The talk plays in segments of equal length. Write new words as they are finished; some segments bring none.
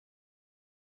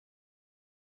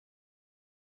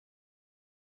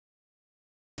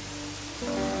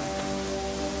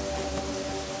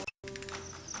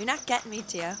You're not getting me,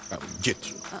 Tio. I will get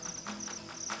you.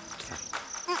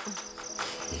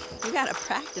 You gotta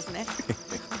practice, man.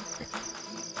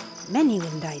 Many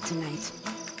will die tonight.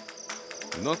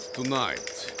 Not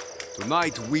tonight.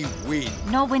 Tonight we win.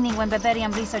 No winning when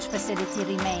Bavarium research facility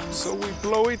remains. So we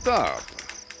blow it up.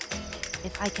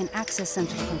 If I can access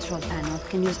central control panel,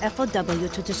 can use FOW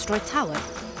to destroy tower.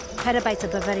 Petabytes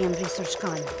of Bavarium research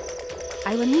gone.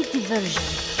 I will need diversion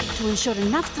to ensure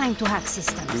enough time to hack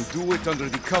systems. We'll do it under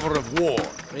the cover of war.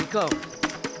 Rico,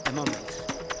 a moment.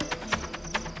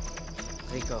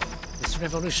 Rico, this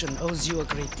revolution owes you a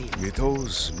great deal. It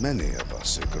owes many of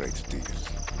us a great deal.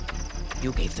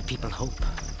 You gave the people hope.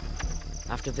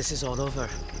 After this is all over,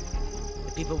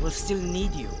 the people will still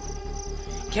need you.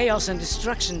 Chaos and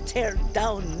destruction tear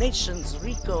down nations,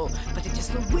 Rico, but it is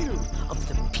the will of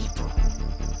the people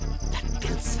that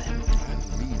builds them.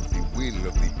 I'll leave the will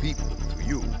of the people to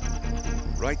you.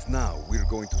 Right now, we're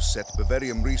going to set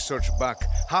Bavarium research back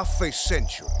half a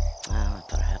century.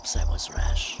 Perhaps I was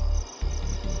rash.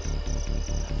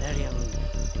 Bavarium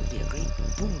will be a great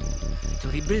boon to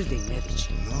rebuilding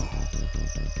Medici. No,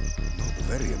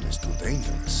 Bavarium is too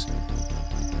dangerous.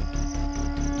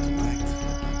 Tonight,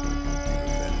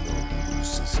 Ravello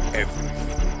loses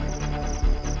everything.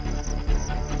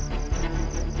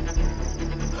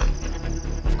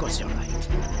 Of course you're right.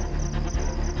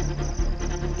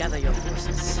 Gather your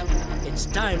forces. It's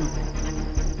time.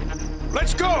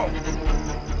 Let's go!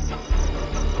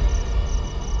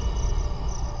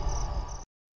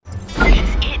 This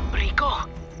is it, Rico.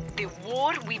 The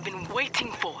war we've been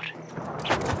waiting for.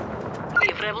 We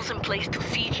have rebels in place to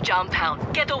siege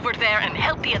downtown. Get over there and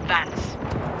help the advance.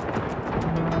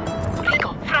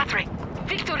 Rico, Fratre,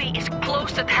 victory is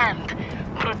close at hand.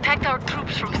 Protect our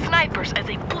troops from snipers as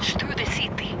they push through the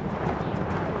city.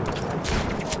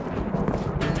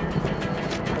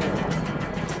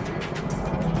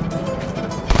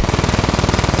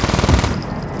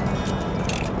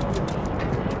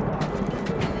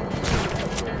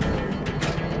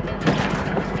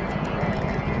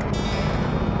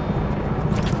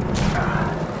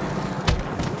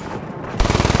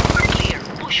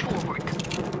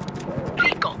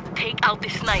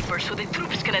 So the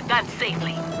troops can advance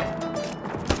safely.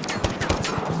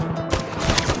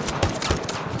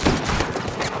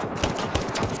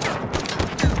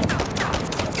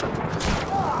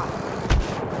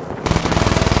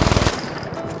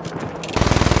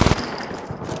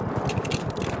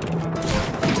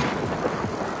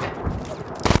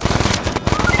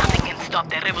 Nothing can stop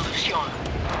the revolution.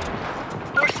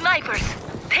 More snipers!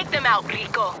 Take them out,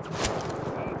 Rico!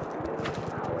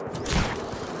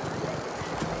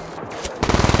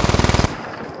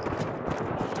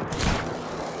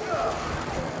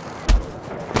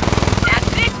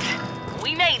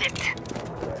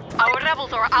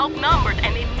 Are outnumbered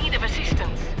and in need of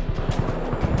assistance.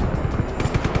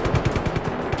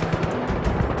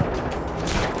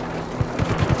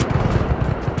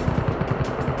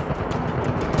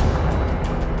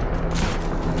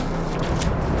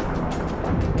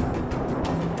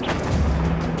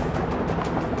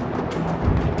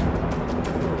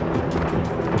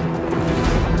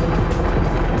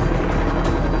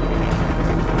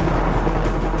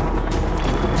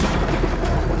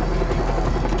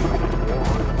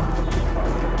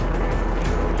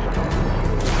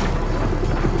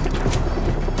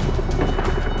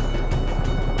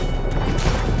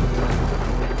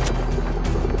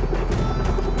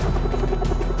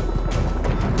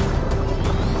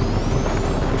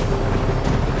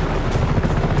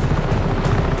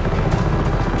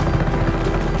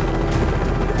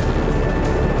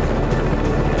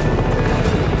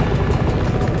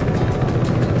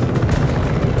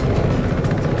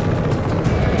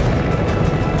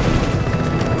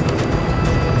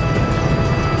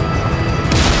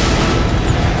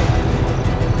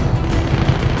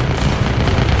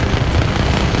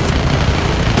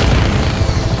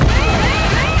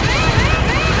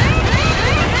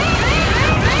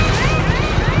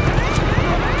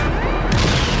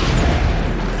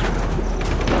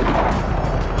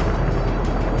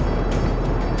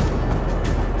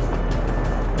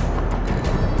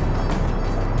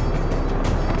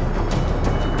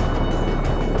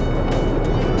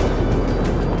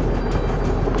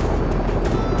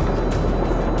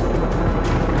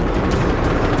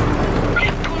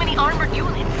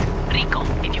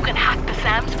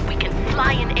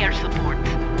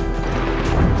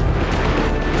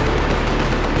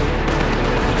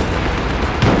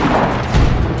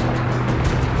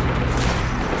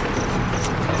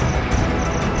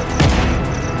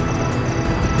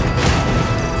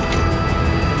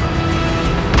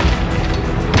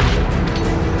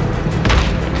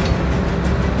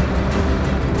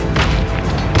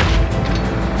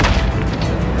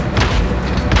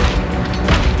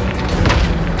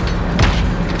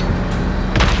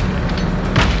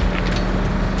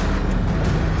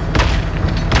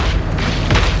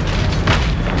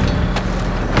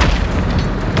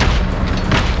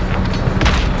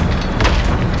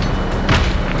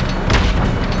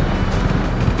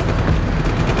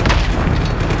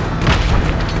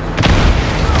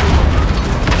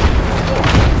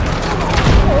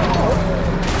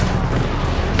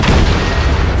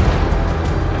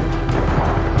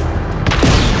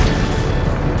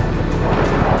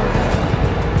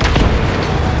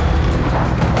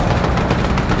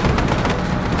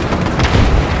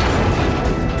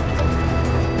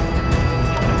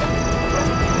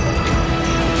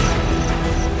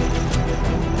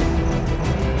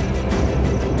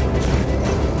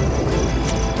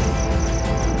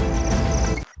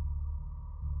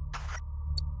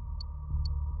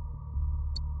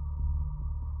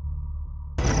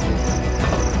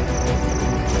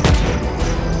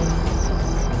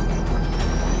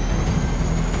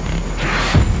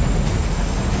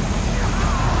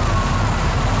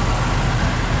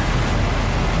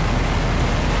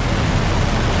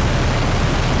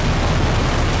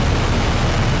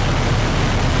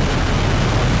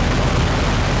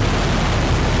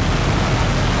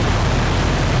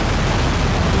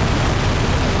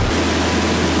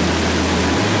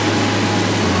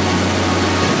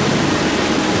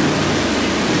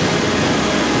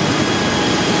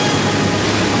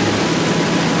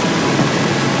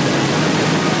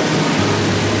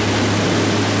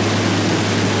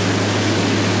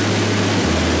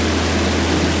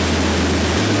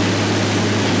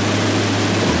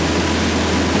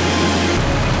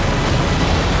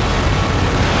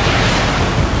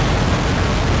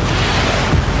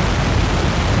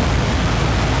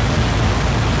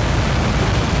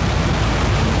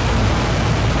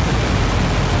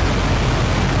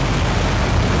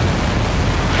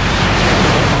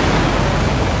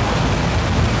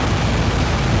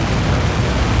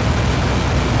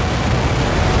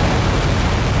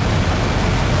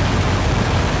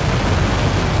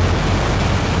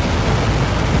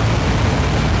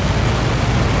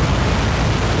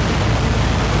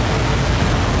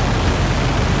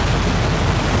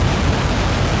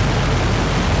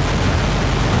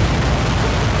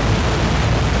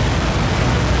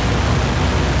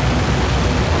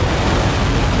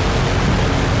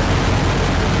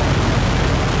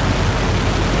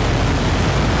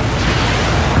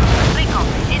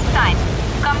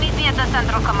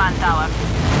 command tower.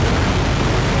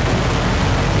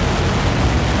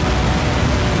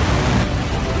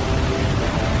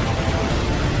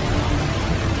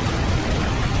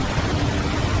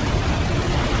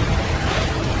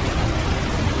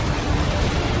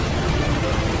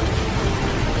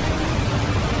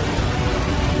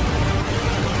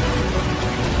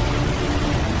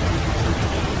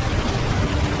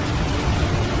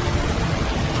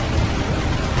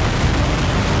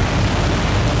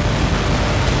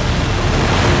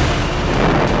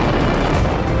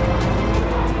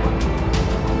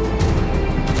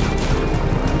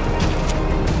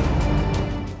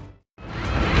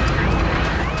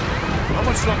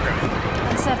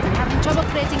 Uncertain. Having trouble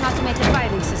creating automated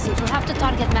firing systems. We'll have to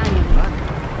target manually.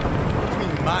 What do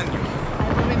you mean manual?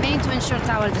 I will remain to ensure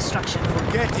tower destruction.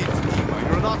 Forget it, Dimah.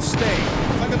 You're not staying.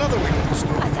 Find another way to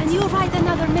destroy. And you ride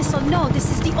another missile. No,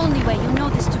 this is the only way. You know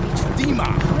this to be true.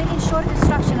 Dimah! We'll ensure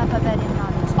destruction of Bavarian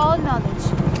knowledge. All knowledge.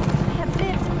 I have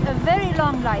lived a very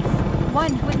long life.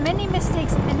 One with many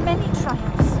mistakes and many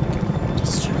triumphs.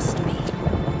 Just trust me.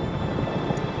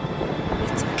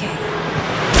 It's okay.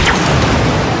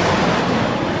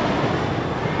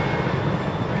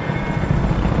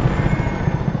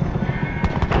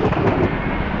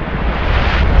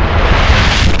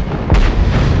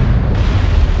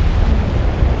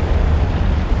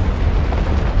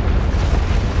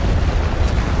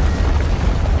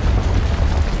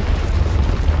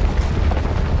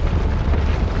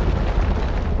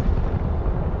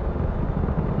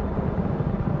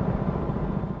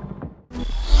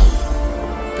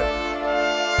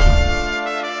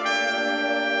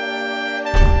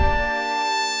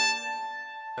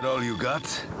 That all you got?